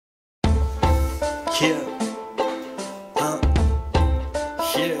Yeah.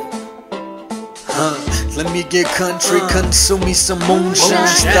 Yeah. Let me get country, consume me some moonshine.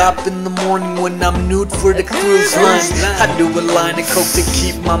 Stop in the morning when I'm nude for the cruise line. I do a line of coke to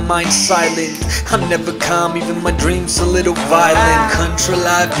keep my mind silent. I'm never calm, even my dreams a little violent. Country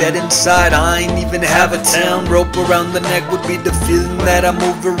life, dead inside, I ain't even have a town. Rope around the neck would be the feeling that I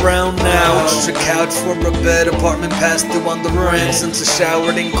move around now. Extra couch for a bed, apartment past due on the rent. Since I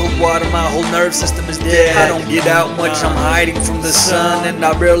showered in cold water, my whole nerve system is dead. I don't get out much, I'm hiding from the sun. And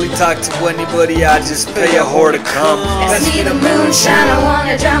I rarely talk to anybody, I just pay a whore to come. Pass me the moonshine, I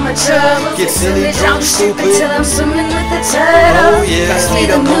wanna drown my troubles. Get silly, drunk, stupid till I'm swimming with the turtles. Oh yeah. Pass me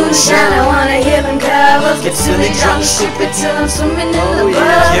the moonshine, I wanna hear them covers. Get silly, drunk, stupid till I'm swimming in the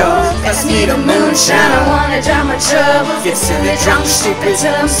bubbles. Pass me the moonshine, I wanna drown my troubles. Get silly, drunk, stupid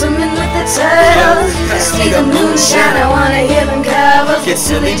till I'm swimming with the turtles. Pass me the moonshine, I wanna hear them covers. Get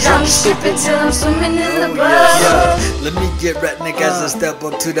silly, drunk, stupid till I'm swimming in the bubbles. Let me get redneck as I step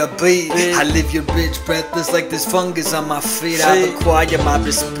up to the beat. I leave your bitch breathless like this fungus on my feet. I've acquired my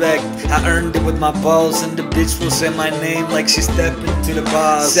respect, I earned it with my balls. And the bitch will say my name like she stepped into the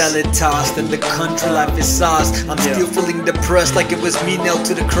boss. Salad tossed and the country life is sauce. I'm still feeling depressed like it was me nailed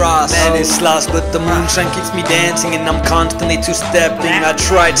to the cross. Man, it's lost, but the moonshine keeps me dancing. And I'm constantly two-stepping. I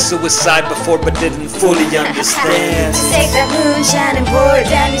tried suicide before but didn't fully understand. Take that moonshine and pour it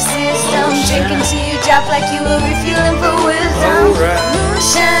down your system. Drink until you drop like you were refueling for wisdom.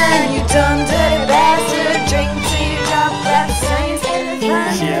 Moonshine, you dumb dirty bastard. Drink till you drop rap science in the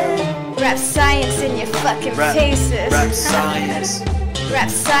fun. Rap science in your fucking faces. Rap science. Rap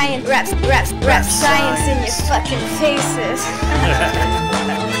science, rap science in your fucking faces.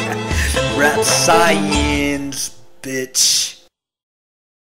 Rap science, bitch.